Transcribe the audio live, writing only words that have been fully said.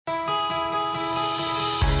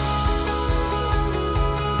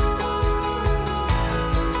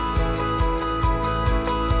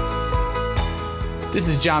This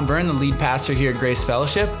is John Byrne, the lead pastor here at Grace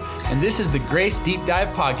Fellowship, and this is the Grace Deep Dive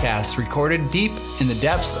podcast, recorded deep in the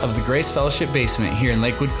depths of the Grace Fellowship basement here in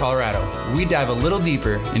Lakewood, Colorado. We dive a little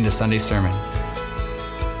deeper into Sunday's sermon.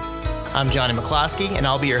 I'm Johnny McCloskey, and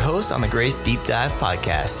I'll be your host on the Grace Deep Dive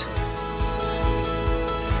podcast.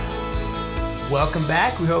 Welcome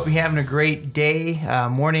back. We hope you're having a great day,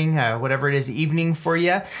 morning, whatever it is, evening for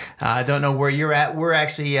you. I don't know where you're at. We're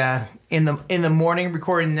actually in the morning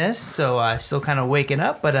recording this, so still kind of waking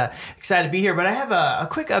up, but excited to be here. But I have a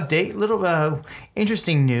quick update, little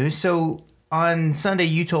interesting news. So on Sunday,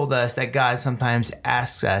 you told us that God sometimes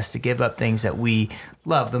asks us to give up things that we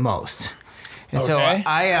love the most. And okay. So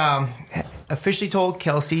I officially told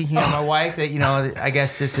Kelsey, my wife, that, I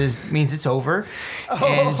guess this means it's over.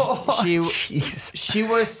 And she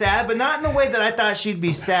was sad, but not in the way that I thought she'd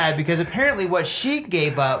be sad, because apparently what she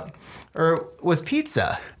gave up was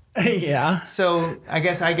pizza. Yeah. So I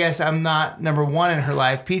guess I'm not number one in her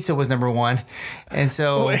life. Pizza was number one. And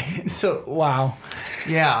so wow.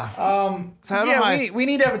 Yeah. So I don't know we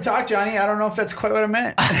need to have a talk, Johnny. I don't know if that's quite what I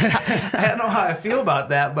meant. I don't know how I feel about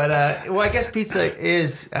that, but I guess pizza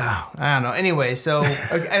is, I don't know. Anyway, so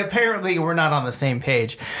apparently we're not on the same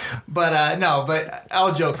page, but no, but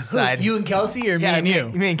all jokes aside. You and Kelsey, or me and you?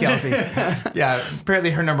 Me and Kelsey. Yeah.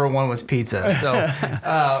 Apparently her number one was pizza. So,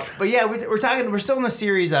 but yeah, we're still in the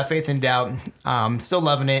series, Faith and Doubt. Still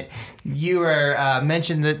loving it. You were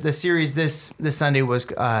mentioned that the series this Sunday was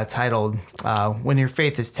titled "When Your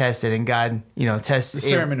Faith Is Tested," and God, tests. The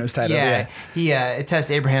sermon was titled. Yeah. He it tests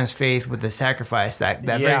Abraham's faith with the sacrifice. That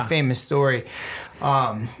very famous story.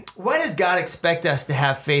 Why does God expect us to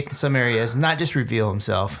have faith in some areas, and not just reveal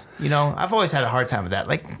Himself? I've always had a hard time with that.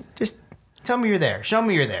 Like, just tell me you're there. Show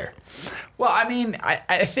me you're there. Well, I mean,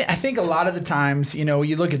 I think a lot of the times,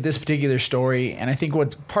 you look at this particular story, and I think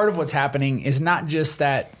part of what's happening is not just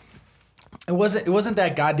that it wasn't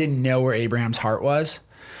that God didn't know where Abraham's heart was.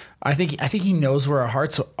 I think He knows where our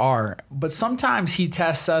hearts are, but sometimes He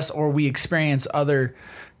tests us, or we experience other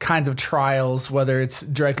kinds of trials, whether it's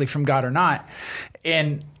directly from God or not,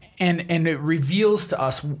 and it reveals to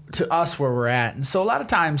us where we're at. And so a lot of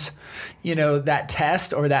times, that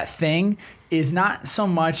test or that thing is not so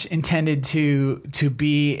much intended to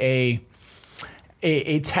be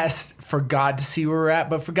a test for God to see where we're at,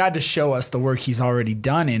 but for God to show us the work He's already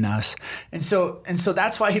done in us. And so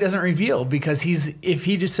that's why He doesn't reveal, because if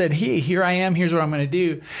He just said, "Hey, here I am, here's what I'm going to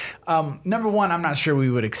do," number one, I'm not sure we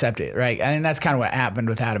would accept it, right? And that's kind of what happened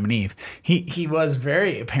with Adam and Eve. He was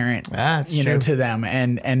very apparent, to them,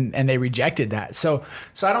 and they rejected that. So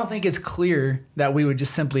I don't think it's clear that we would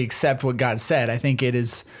just simply accept what God said. I think it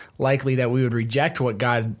is likely that we would reject what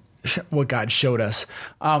God showed us.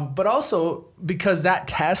 But also because that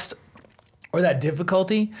test or that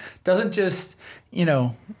difficulty doesn't just,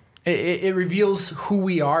 it reveals who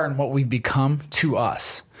we are and what we've become to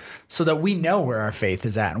us, so that we know where our faith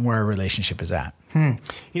is at and where our relationship is at.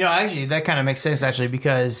 Actually, that kind of makes sense, actually,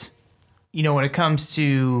 because, when it comes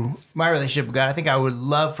to my relationship with God, I think I would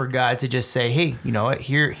love for God to just say, "Hey, you know what,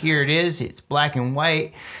 here it is. It's black and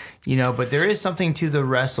white." But there is something to the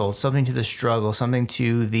wrestle, something to the struggle, something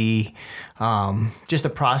to the, just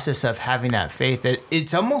the process of having that faith.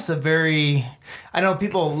 It's almost I know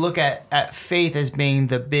people look at faith as being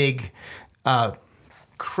the big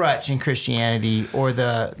crutch in Christianity, or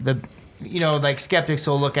the like skeptics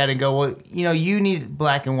will look at it and go, well, you need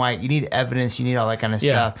black and white, you need evidence, you need all that kind of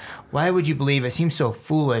stuff. Why would you believe? It seems so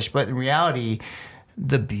foolish, but in reality,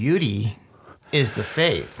 the beauty is the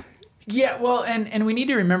faith. Yeah, well, and we need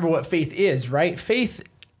to remember what faith is, right? Faith,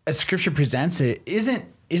 as Scripture presents it,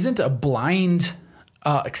 isn't a blind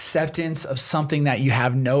acceptance of something that you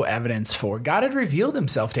have no evidence for. God had revealed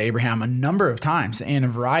Himself to Abraham a number of times in a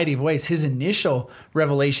variety of ways. His initial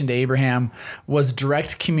revelation to Abraham was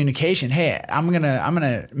direct communication. Hey, I'm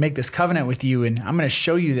gonna make this covenant with you, and I'm gonna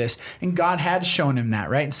show you this. And God had shown him that,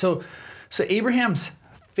 right? And so Abraham's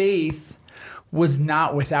faith was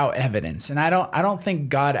not without evidence. And I don't think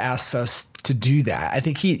God asks us to do that. I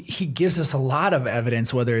think he gives us a lot of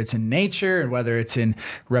evidence, whether it's in nature and whether it's in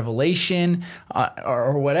Revelation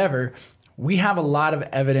or whatever. We have a lot of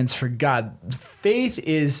evidence for God. Faith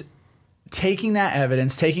is taking that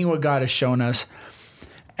evidence, taking what God has shown us,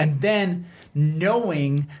 and then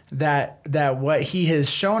knowing that what He has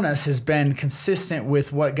shown us has been consistent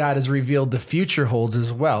with what God has revealed the future holds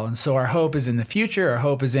as well. And so our hope is in the future. Our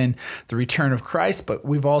hope is in the return of Christ, but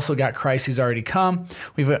we've also got Christ who's already come.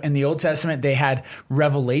 In the Old Testament, they had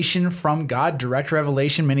revelation from God, direct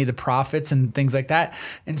revelation, many of the prophets and things like that.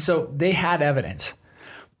 And so they had evidence.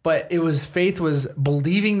 But faith was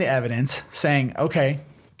believing the evidence, saying, okay,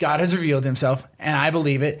 God has revealed himself, and I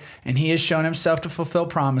believe it, and he has shown himself to fulfill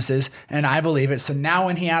promises, and I believe it. So now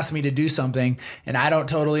when he asks me to do something and I don't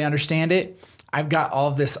totally understand it, I've got all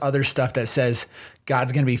of this other stuff that says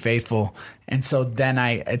God's going to be faithful. And so then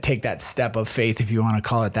I take that step of faith, if you want to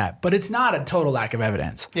call it that. But it's not a total lack of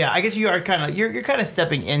evidence. Yeah, I guess you are kind of you're kind of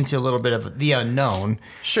stepping into a little bit of the unknown.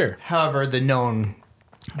 Sure. However, the known,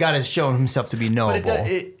 God has shown himself to be knowable.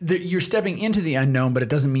 You're stepping into the unknown, but it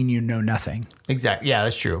doesn't mean you know nothing. Exactly. Yeah,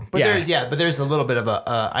 that's true. But there's a little bit of a.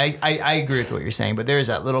 I agree with what you're saying, but there is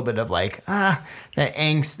that little bit of like that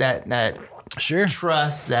angst, that Sure.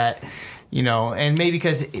 trust, that and maybe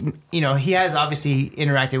because he has obviously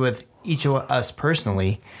interacted with each of us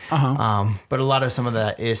personally, but a lot of some of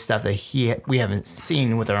that is stuff that we haven't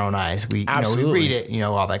seen with our own eyes. We we read it,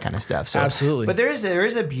 all that kind of stuff. So, absolutely. But there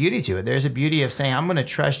is a beauty to it. There's a beauty of saying I'm going to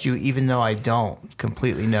trust you even though I don't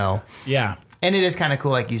completely know. Yeah. And it is kind of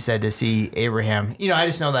cool, like you said, to see Abraham. I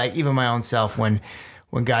just know that even my own self, when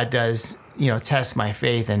God does, test my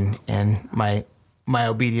faith and my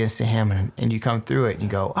obedience to him, and you come through it and you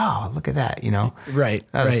go, oh, look at that, Right.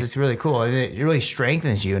 It's really cool. And it really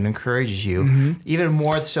strengthens you and encourages you, even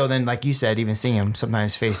more so than, like you said, even seeing him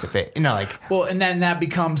sometimes face to face. Well, and then that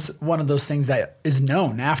becomes one of those things that is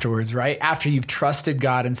known afterwards, right? After you've trusted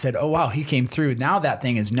God and said, oh, wow, he came through. Now that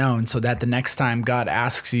thing is known, so that the next time God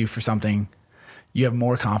asks you for something, you have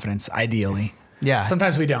more confidence, ideally. Yeah.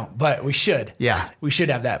 Sometimes we don't, but we should. Yeah. We should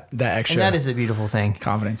have that extra. And that is a beautiful thing.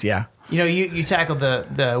 Confidence, yeah. You tackled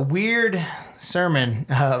the weird sermon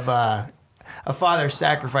of a father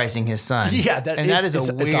sacrificing his son. Yeah,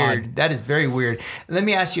 that is very weird. Let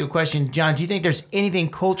me ask you a question, John. Do you think there's anything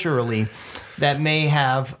culturally that may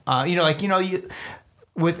have,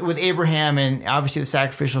 with Abraham, and obviously the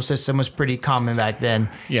sacrificial system was pretty common back then.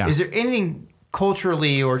 Yeah. Is there anything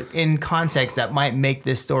culturally or in context that might make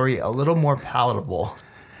this story a little more palatable?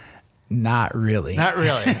 Not really.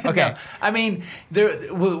 Okay. No. I mean,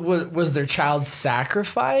 there was their child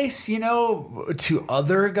sacrifice, to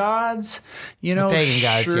other gods, the pagan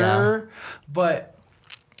gods, sure, yeah.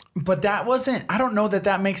 But that wasn't. I don't know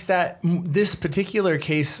that makes this particular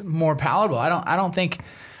case more palatable. I don't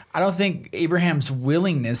think Abraham's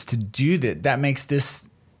willingness to do that makes this.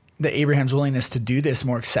 That Abraham's willingness to do this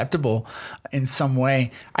more acceptable in some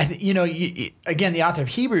way. I think, again, the author of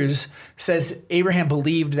Hebrews says Abraham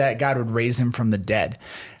believed that God would raise him from the dead,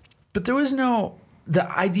 but there was the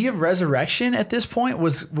idea of resurrection at this point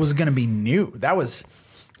was going to be new.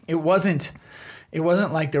 It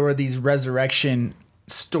wasn't like there were these resurrection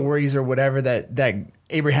stories or whatever that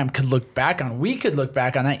Abraham could look back on. We could look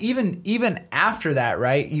back on that even after that,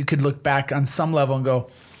 right? You could look back on some level and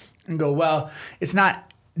go, well, it's not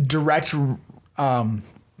direct, what do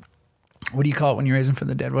you call it when you raise them from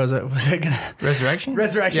the dead? Was it resurrection?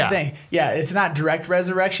 Resurrection thing. Yeah, it's not direct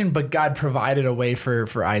resurrection, but God provided a way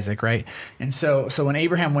for Isaac, right? And so when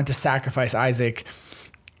Abraham went to sacrifice Isaac,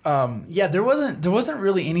 there wasn't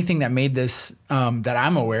really anything that made this that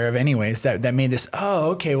I'm aware of, anyways, that made this.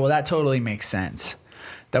 Oh, okay, well that totally makes sense.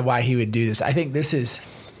 That why he would do this. I think this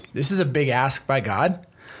is a big ask by God,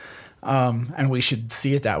 and we should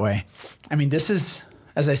see it that way. I mean, this is.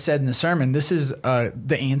 As I said in the sermon, this is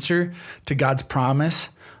the answer to God's promise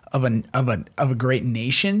of a great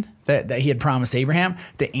nation that he had promised Abraham.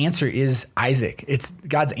 The answer is Isaac. It's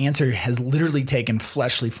God's answer has literally taken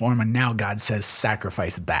fleshly form, and now God says,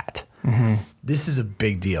 sacrifice that. Mm-hmm. This is a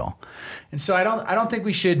big deal, and so I don't think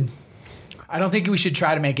we should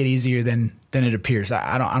try to make it easier than it appears.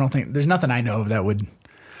 I don't think there's nothing I know of that would.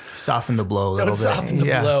 Soften the blow a little bit. Soften the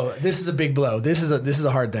blow. This is a big blow. This is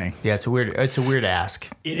a hard thing. Yeah, it's a weird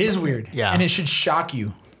ask. It is weird. Yeah, and it should shock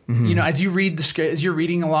you. Mm-hmm. As you read as you're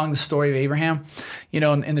reading along the story of Abraham,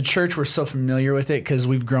 in the church we're so familiar with it because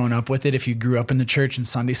we've grown up with it. If you grew up in the church in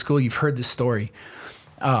Sunday school, you've heard this story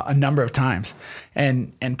a number of times,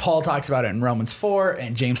 and Paul talks about it in Romans 4,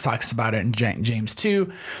 and James talks about it in James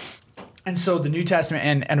 2. And so the New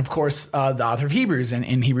Testament and of course, the author of Hebrews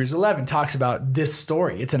in Hebrews 11 talks about this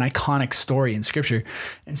story. It's an iconic story in Scripture.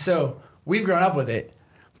 And so we've grown up with it.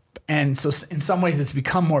 And so in some ways it's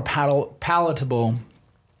become more palatable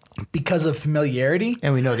because of familiarity.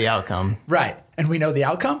 And we know the outcome. Right. And we know the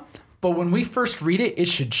outcome. But when we first read it, it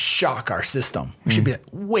should shock our system. We should be like,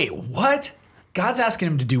 wait, what? God's asking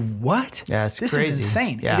him to do what? Yeah, it's this crazy. Is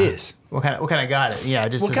insane. Yeah. It is. What kind of God? Yeah,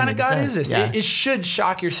 just what kind of God is this? Yeah. It should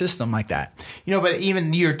shock your system like that. But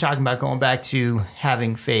even you're talking about going back to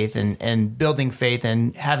having faith and building faith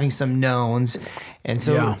and having some knowns, and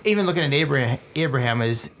so even looking at Abraham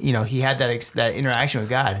is he had that interaction with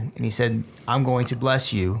God, and he said, "I'm going to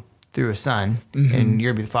bless you through a son, and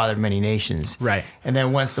you're going to be the father of many nations. Right. And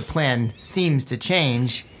then once the plan seems to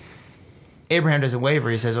change, Abraham doesn't waver.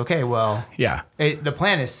 He says, okay, well, Yeah. the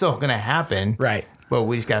plan is still going to happen. Right. But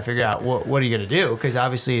we just got to figure out what are you going to do? Because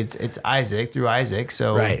obviously it's Isaac through Isaac.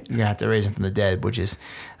 So Right. you're going to have to raise him from the dead, which is,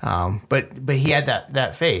 but he had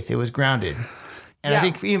that faith. It was grounded. And I Yeah.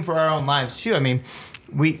 think even for our own lives too, I mean,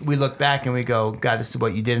 we look back and we go, God, this is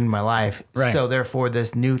what you did in my life. Right. So therefore,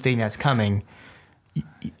 this new thing that's coming,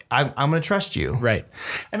 I'm going to trust you. Right.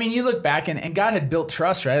 I mean, you look back and God had built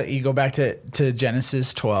trust, right? You go back to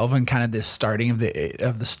Genesis 12 and kind of this starting of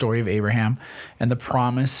the story of Abraham and the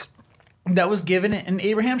promise that was given. And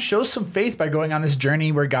Abraham shows some faith by going on this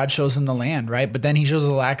journey where God shows him the land, right? But then he shows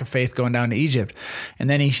a lack of faith going down to Egypt. And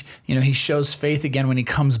then he shows faith again when he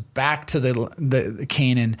comes back to the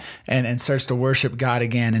Canaan and starts to worship God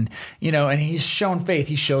again. And, and he's shown faith.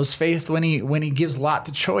 He shows faith when he gives Lot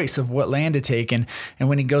the choice of what land to take. And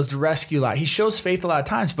when he goes to rescue Lot, he shows faith a lot of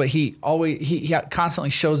times, but he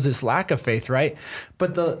constantly shows this lack of faith, right?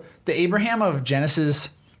 But the Abraham of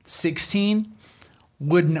Genesis 16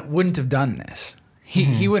 wouldn't have done this.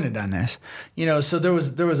 He wouldn't have done this. So there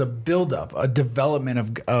was a buildup, a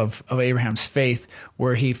development of Abraham's faith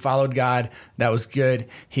where he followed God. That was good.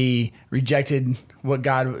 He rejected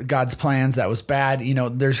God's plans. That was bad.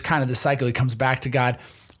 There's kind of the cycle. He comes back to God.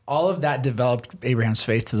 All of that developed Abraham's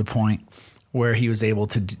faith to the point where he was able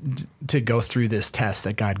to go through this test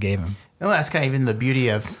that God gave him. Well, that's kind of even the beauty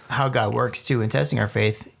of how God works too in testing our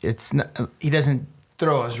faith. He doesn't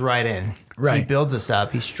throw us right in. Right. He builds us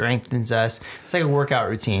up. He strengthens us. It's like a workout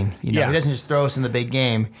routine. Yeah. He doesn't just throw us in the big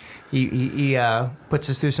game. He puts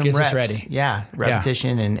us through some Gets reps. us ready. Yeah,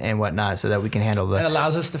 repetition and whatnot, so that we can handle And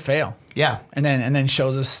allows us to fail. Yeah. And then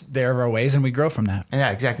shows us the error of our ways, and we grow from that. And yeah,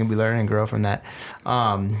 exactly. We learn and grow from that.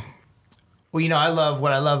 Well, I love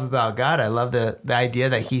what I love about God. I love the idea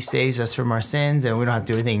that He saves us from our sins, and we don't have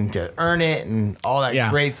to do anything to earn it, and all that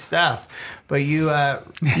great stuff. But you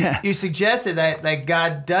suggested that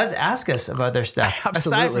God does ask us of other stuff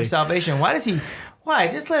Absolutely. aside from salvation. Why does He? Why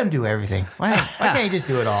just let Him do everything? Why can't He just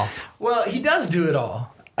do it all? Well, He does do it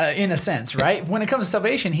all. In a sense, right? When it comes to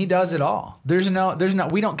salvation, He does it all. We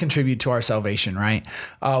don't contribute to our salvation, right?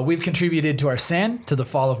 We've contributed to our sin, to the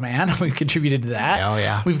fall of man. We've contributed to that. Oh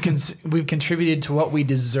yeah. We've contributed to what we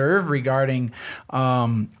deserve regarding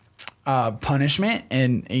punishment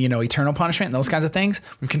and eternal punishment and those kinds of things.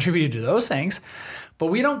 We've contributed to those things, but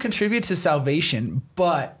we don't contribute to salvation.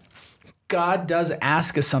 But God does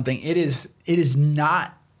ask us something. It is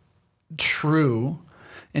not true.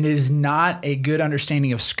 And it is not a good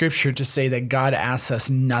understanding of Scripture to say that God asks us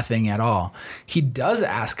nothing at all. He does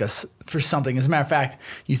ask us for something. As a matter of fact,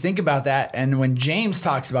 you think about that, and when James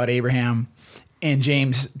talks about Abraham in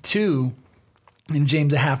James 2, and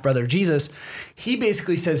James, a half-brother of Jesus, he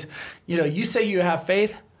basically says, you say you have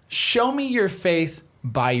faith, show me your faith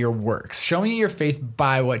by your works. Show me your faith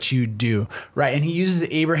by what you do, right? And he uses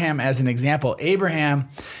Abraham as an example. Abraham,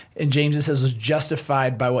 in James it says, was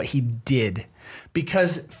justified by what he did.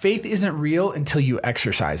 Because faith isn't real until you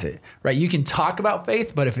exercise it, right? You can talk about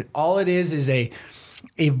faith, but if all it is a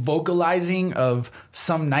vocalizing of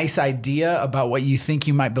some nice idea about what you think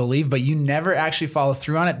you might believe, but you never actually follow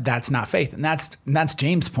through on it, that's not faith. And that's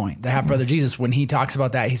James' point, the half-brother Jesus. When he talks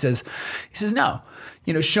about that, he says, no,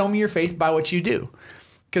 show me your faith by what you do.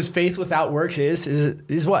 Because faith without works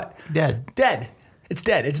is what? Dead. It's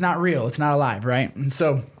dead. It's not real. It's not alive, right? And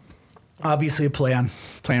so obviously a play on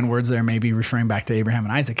words there, maybe referring back to Abraham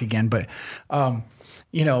and Isaac again, but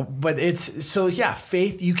but it's so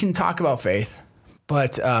faith. You can talk about faith,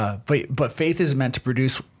 but faith is meant to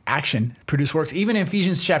produce action, produce works. Even in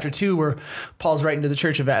Ephesians chapter 2, where Paul's writing to the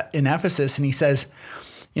church in Ephesus, and he says,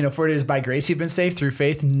 for it is by grace you've been saved through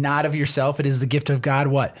faith, not of yourself. It is the gift of God.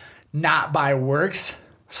 What? Not by works.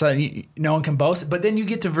 So no one can boast. But then you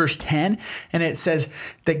get to verse 10, and it says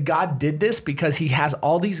that God did this because He has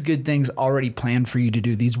all these good things already planned for you to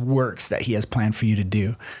do, these works that He has planned for you to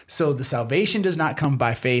do. So the salvation does not come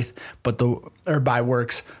by faith, or by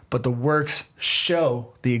works, but the works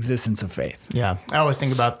show the existence of faith. Yeah, I always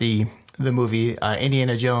think about the movie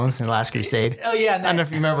Indiana Jones and the Last Crusade. Oh yeah, I don't know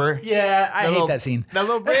if you remember. Yeah, I hate that scene. That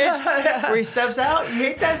little bridge where he steps out. You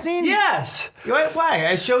hate that scene? Yes. Why?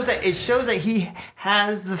 It shows that he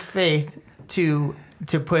has the faith to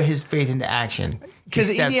put his faith into action.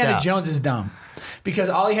 Because Indiana Jones is dumb. Because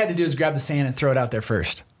all he had to do is grab the sand and throw it out there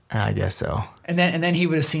first. I guess so. And then he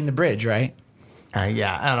would have seen the bridge, right?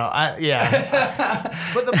 Yeah, I don't know.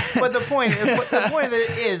 But the point of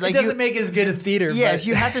it is, like, it doesn't make as good a theater. Yes,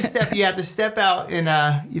 you have to step out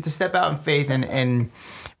in faith, and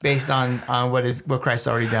based on what Christ's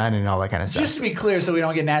already done and all that kind of stuff. Just to be clear, so we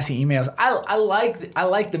don't get nasty emails, I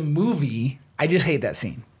like the movie. I just hate that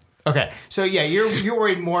scene. Okay, so yeah, you're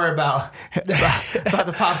worried more about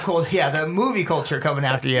the pop culture, the movie culture coming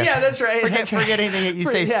after you. Yeah, that's right. Forget anything that you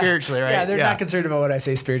say spiritually, right? Yeah, they're not concerned about what I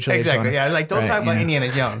say spiritually. Exactly. Yeah, like don't talk about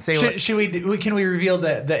Indiana Jones. Should we? Can we reveal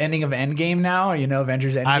the ending of Endgame now? Or,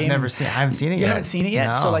 Avengers Endgame. I haven't seen it yet. You haven't seen it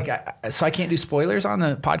yet. No. So I can't do spoilers on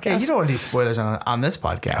the podcast. Yeah, you don't want to do spoilers on this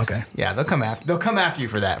podcast. Okay. Yeah, they'll come after you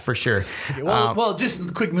for that for sure. Okay, well,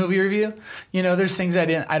 just a quick movie review. There's things I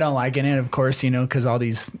don't like in it, of course. Because all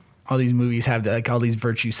these movies have all these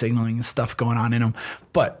virtue signaling and stuff going on in them,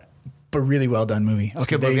 but really well done movie.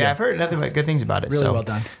 Okay, good movie. I've heard nothing but good things about it. Really well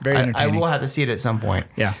done. Very entertaining. I will have to see it at some point.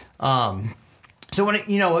 Yeah. So when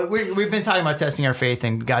we've been talking about testing our faith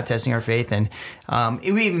and God testing our faith, and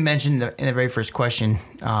we even mentioned in the very first question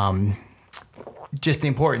just the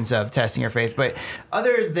importance of testing our faith. But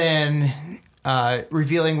other than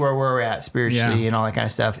revealing where we're at spiritually and all that kind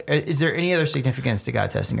of stuff, is there any other significance to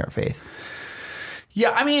God testing our faith?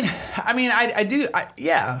 Yeah, I do.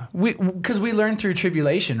 Because we learn through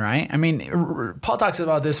tribulation, right? Paul talks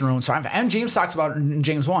about this in Romans 5, and James talks about it in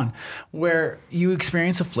James 1, where you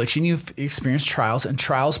experience affliction, you experience trials, and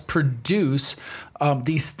trials produce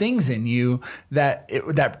these things in you that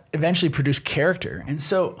eventually produce character. And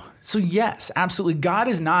so yes, absolutely, God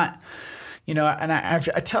is not. And I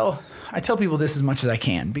tell people this as much as I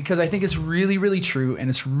can, because I think it's really, really true, and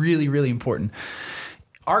it's really, really important.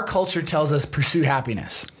 Our culture tells us pursue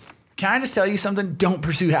happiness. Can I just tell you something? Don't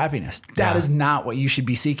pursue happiness. That is not what you should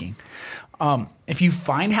be seeking. If you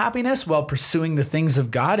find happiness while pursuing the things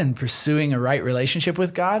of God and pursuing a right relationship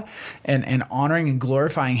with God and honoring and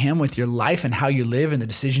glorifying Him with your life and how you live and the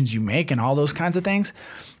decisions you make and all those kinds of things,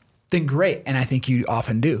 then great. And I think you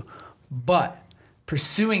often do. But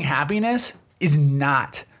pursuing happiness is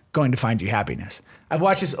not going to find you happiness. I've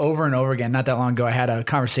watched this over and over again. Not that long ago, I had a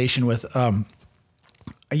conversation with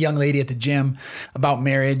a young lady at the gym about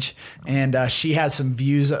marriage, and she has some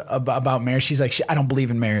views about marriage. She's like, I don't believe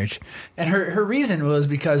in marriage, and her reason was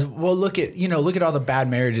because, well, look at all the bad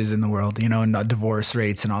marriages in the world, and divorce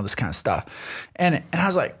rates and all this kind of stuff, and I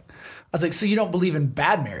was like, so you don't believe in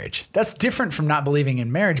bad marriage? That's different from not believing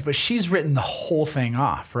in marriage. But she's written the whole thing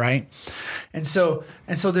off, right? And so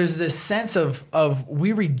there's this sense of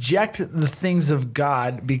we reject the things of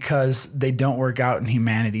God because they don't work out in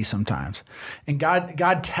humanity sometimes. And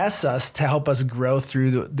God tests us to help us grow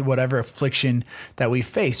through the whatever affliction that we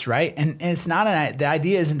face, right? And it's not the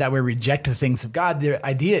idea isn't that we reject the things of God. The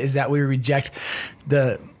idea is that we reject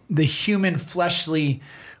the human fleshly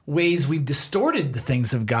ways we've distorted the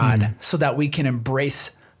things of God so that we can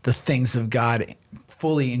embrace the things of God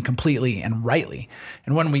fully and completely and rightly.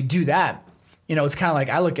 And when we do that, it's kind of like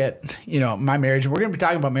I look at, my marriage, and we're going to be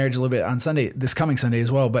talking about marriage a little bit on Sunday, this coming Sunday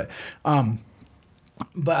as well. But I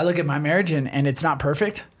look at my marriage and it's not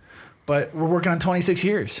perfect, but we're working on 26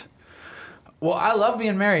 years. Well, I love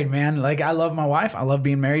being married, man. Like, I love my wife. I love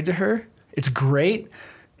being married to her. It's great.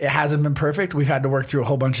 It hasn't been perfect. We've had to work through a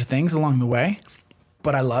whole bunch of things along the way.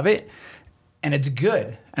 But I love it, and it's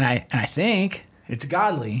good, and I think it's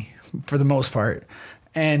godly for the most part,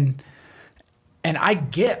 and I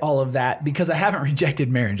get all of that because I haven't rejected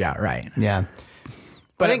marriage outright. Yeah,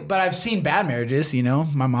 but I've seen bad marriages.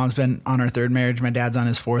 My mom's been on her third marriage, my dad's on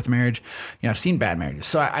his fourth marriage. I've seen bad marriages,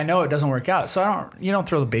 so I know it doesn't work out. So you don't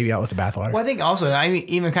throw the baby out with the bathwater. Well, I think also I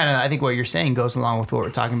think what you're saying goes along with what we're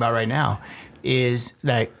talking about right now, is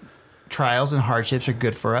that trials and hardships are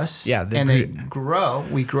good for us. Yeah.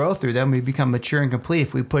 We grow through them. We become mature and complete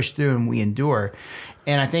if we push through and we endure.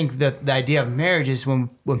 And I think that the idea of marriage is when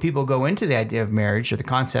people go into the idea of marriage or the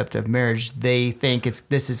concept of marriage, they think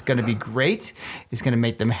this is going to be great. It's going to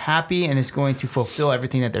make them happy and it's going to fulfill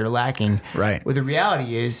everything that they're lacking. Right. What the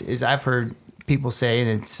reality is I've heard people say,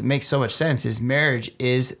 and it makes so much sense, is marriage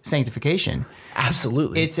is sanctification.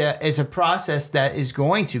 Absolutely. It's a process that is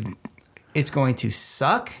going to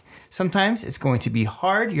suck. Sometimes it's going to be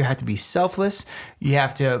hard. You have to be selfless. You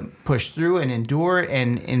have to push through and endure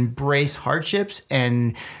and embrace hardships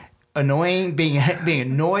and being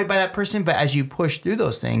annoyed by that person. But as you push through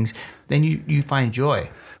those things, then you find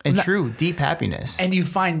joy and true deep happiness. And you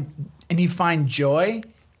find joy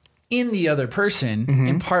in the other person,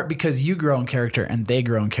 in part because you grow in character and they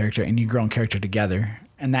grow in character and you grow in character together.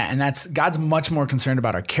 And that's God's much more concerned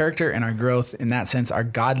about our character and our growth in that sense, our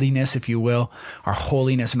godliness, if you will, our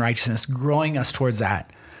holiness and righteousness, growing us towards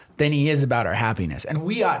that, than He is about our happiness. And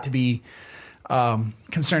we ought to be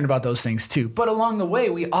concerned about those things too. But along the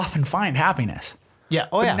way, we often find happiness. Yeah.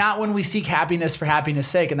 Oh, but yeah. not when we seek happiness for happiness'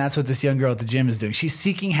 sake. And that's what this young girl at the gym is doing. She's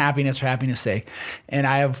seeking happiness for happiness' sake. And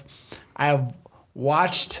I have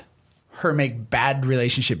watched her make bad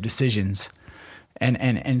relationship decisions.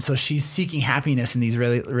 And so she's seeking happiness in these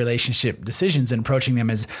relationship decisions and approaching them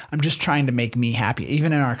as, I'm just trying to make me happy.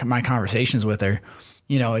 Even in my conversations with her,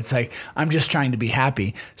 you know, it's like, I'm just trying to be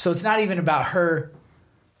happy. So it's not even about her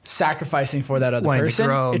sacrificing for that other person.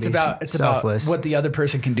 It's about what the other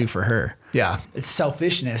person can do for her. Yeah. It's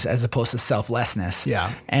selfishness as opposed to selflessness.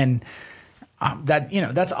 Yeah. And that, you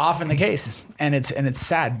know, that's often the case, and it's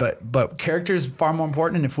sad, but character is far more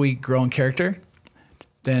important. And if we grow in character,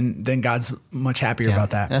 then God's much happier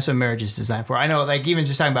about that. And that's what marriage is designed for. I know, like, even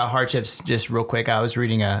just talking about hardships, just real quick, I was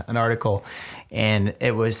reading an article, and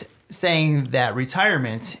it was saying that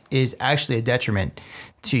retirement is actually a detriment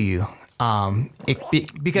to you.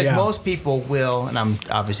 Because most people will, and I'm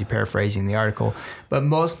obviously paraphrasing the article, but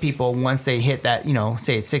most people, once they hit that, you know,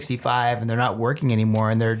 say it's 65 and they're not working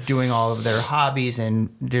anymore and they're doing all of their hobbies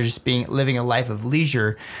and they're just living a life of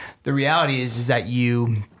leisure, the reality is that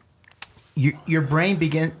your brain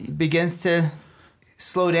begins to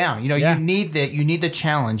slow down. You know, you need the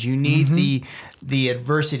challenge, you need the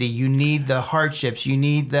adversity, you need the hardships, you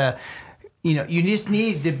need you just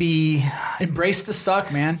need to be embrace the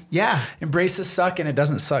suck, man. Yeah, embrace the suck, and it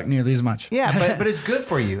doesn't suck nearly as much. Yeah, but it's good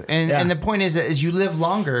for you. And the point is you live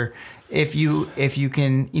longer if you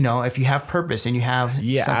can, you know, if you have purpose and you have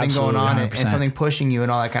something going on and something pushing you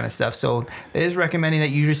and all that kind of stuff. So it is recommending that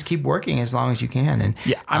you just keep working as long as you can,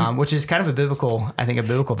 and which is kind of a biblical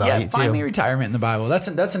value too. Find me retirement in the Bible. That's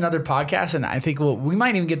another podcast, and I think we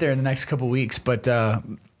might even get there in the next couple of weeks, but.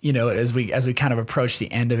 You know, as we kind of approach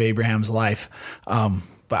the end of Abraham's life,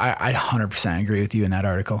 but I 100% agree with you in that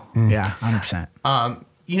article. Yeah, 100%.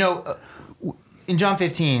 You know, in John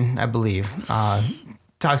 15, I believe,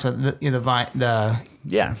 talks about the vine, the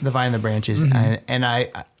vine and the branches, and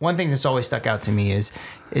one thing that's always stuck out to me is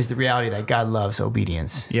the reality that God loves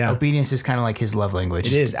obedience. Yeah, obedience is kind of like His love language.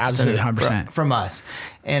 It is absolutely 100% from us,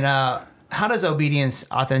 and how does obedience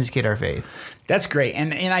authenticate our faith? That's great,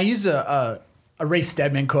 and I use a Ray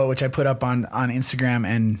Stedman quote, which I put up on Instagram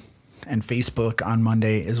and Facebook on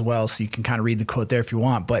Monday as well. So you can kind of read the quote there if you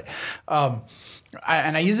want. But,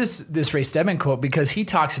 I use this Ray Stedman quote because he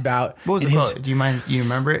talks about. What was the quote? Do you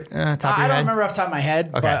remember it? I don't remember off the top of my head,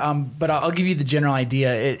 okay. But I'll give you the general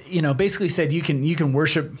idea. It, you know, basically said you can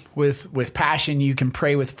worship with passion, you can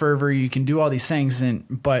pray with fervor, you can do all these things,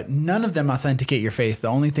 but none of them authenticate your faith. The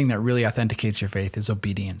only thing that really authenticates your faith is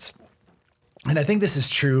obedience. And I think this is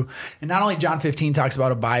true. And not only John 15 talks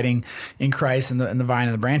about abiding in Christ and the vine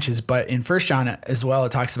and the branches, but in 1 John as well,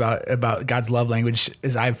 it talks about God's love language,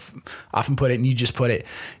 as I've often put it, and you just put it,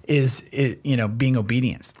 being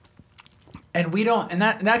obedient. And we don't, and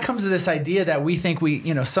that comes to this idea that we think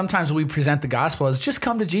sometimes we present the gospel as just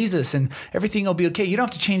come to Jesus and everything will be okay. You don't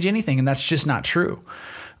have to change anything. And that's just not true.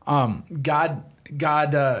 God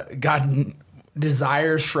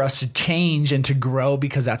desires for us to change and to grow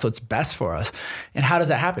because that's what's best for us. And how does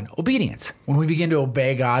that happen? Obedience. When we begin to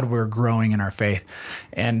obey God, we're growing in our faith.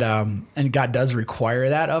 And God does require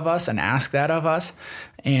that of us and ask that of us.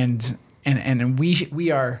 And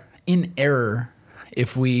we are in error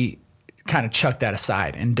if we kind of chuck that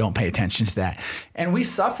aside and don't pay attention to that. And we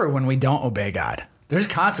suffer when we don't obey God. There's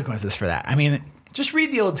consequences for that. I mean, just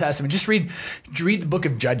read the Old Testament. Just read the book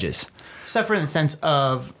of Judges. Suffer in the sense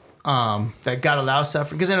of that God allows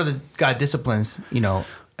suffering, because I know that God disciplines, you know,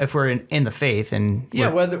 if we're in the faith, and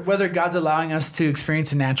whether God's allowing us to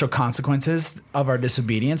experience the natural consequences of our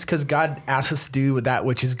disobedience, because God asks us to do that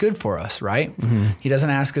which is good for us, right? Mm-hmm. He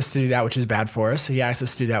doesn't ask us to do that which is bad for us. He asks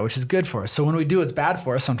us to do that which is good for us. So when we do what's bad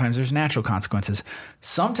for us, sometimes there's natural consequences.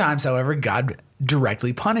 Sometimes, however, God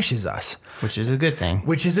directly punishes us, which is a good thing.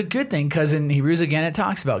 Because in Hebrews again it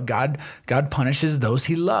talks about God punishes those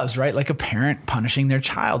He loves, right? Like a parent punishing their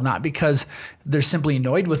child, not because they're simply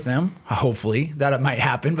annoyed with them. Hopefully that it might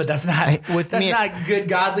happen, but that's not not good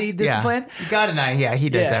godly discipline. Yeah. God and He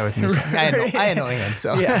does that with me. So I annoy Him.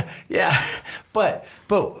 So yeah. But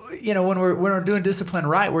you know, when we're doing discipline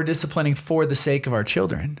right, we're disciplining for the sake of our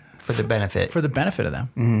children, for the benefit of them.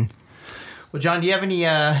 Mm-hmm. Well, John, do you have any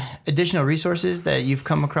additional resources that you've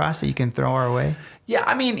come across that you can throw our way? Yeah,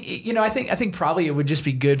 I mean, you know, I think probably it would just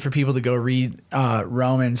be good for people to go read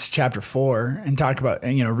Romans chapter 4 and talk about,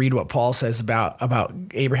 you know, read what Paul says about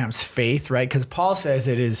Abraham's faith, right? Because Paul says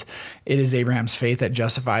it is Abraham's faith that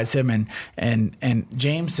justifies him, and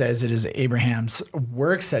James says it is Abraham's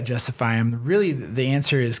works that justify him. Really, the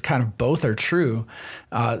answer is kind of both are true.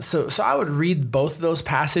 So I would read both of those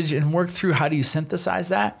passages and work through how do you synthesize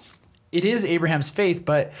that. it is Abraham's faith,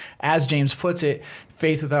 but as James puts it,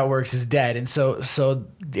 faith without works is dead. And so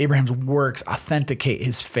Abraham's works authenticate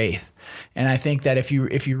his faith. And I think that if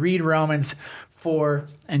you read Romans 4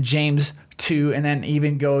 and James 2, and then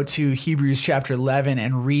even go to Hebrews chapter 11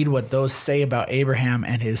 and read what those say about Abraham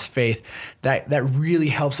and his faith, that really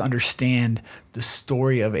helps understand the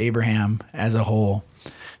story of Abraham as a whole.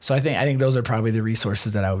 So I think those are probably the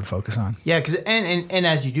resources that I would focus on. Yeah, because and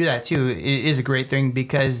as you do that too, it is a great thing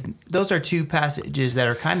because those are two passages that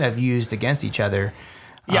are kind of used against each other.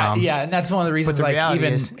 Yeah, and that's one of the reasons. But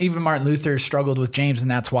the even Martin Luther struggled with James, and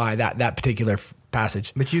that's why that particular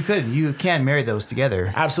passage. But you can marry those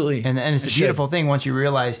together. Absolutely, and it's a beautiful thing once you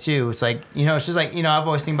realize too. It's like it's just like I've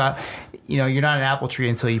always think about you're not an apple tree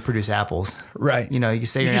until you produce apples. Right. You can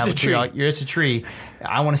say you're an apple tree. You're just a tree.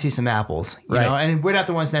 I want to see some apples. You know, and we're not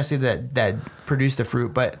the ones necessarily that produce the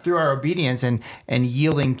fruit, but through our obedience and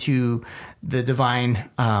yielding to the divine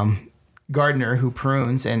gardener who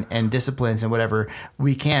prunes and disciplines and whatever,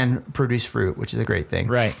 we can produce fruit, which is a great thing.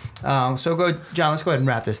 Right. So John, let's go ahead and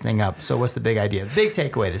wrap this thing up. So what's the big idea? The big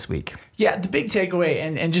takeaway this week? Yeah, the big takeaway,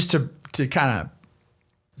 and just to kind of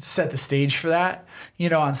set the stage for that,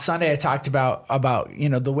 on Sunday I talked about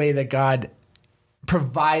the way that God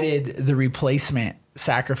provided the replacement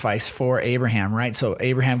sacrifice for Abraham, right? So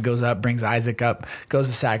Abraham goes up, brings Isaac up, goes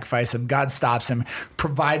to sacrifice him. God stops him,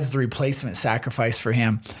 provides the replacement sacrifice for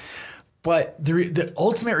him. But the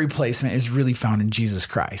ultimate replacement is really found in Jesus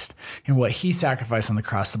Christ and what he sacrificed on the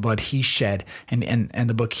cross, the blood he shed, and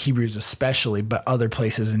the book Hebrews especially, but other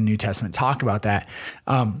places in the New Testament talk about that.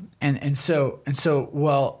 And so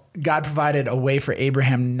God provided a way for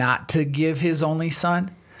Abraham not to give his only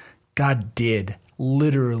son. God did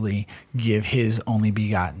literally give his only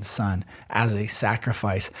begotten son as a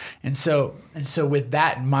sacrifice. And so with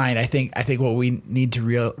that in mind, I think what we need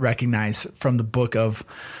to recognize from the book of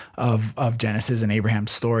Genesis and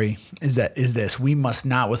Abraham's story is this: we must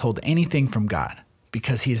not withhold anything from God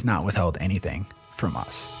because he has not withheld anything from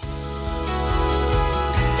us.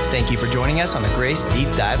 Thank you for joining us on the Grace Deep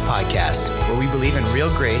Dive podcast, where we believe in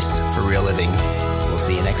real grace for real living. We'll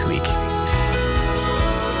see you next week.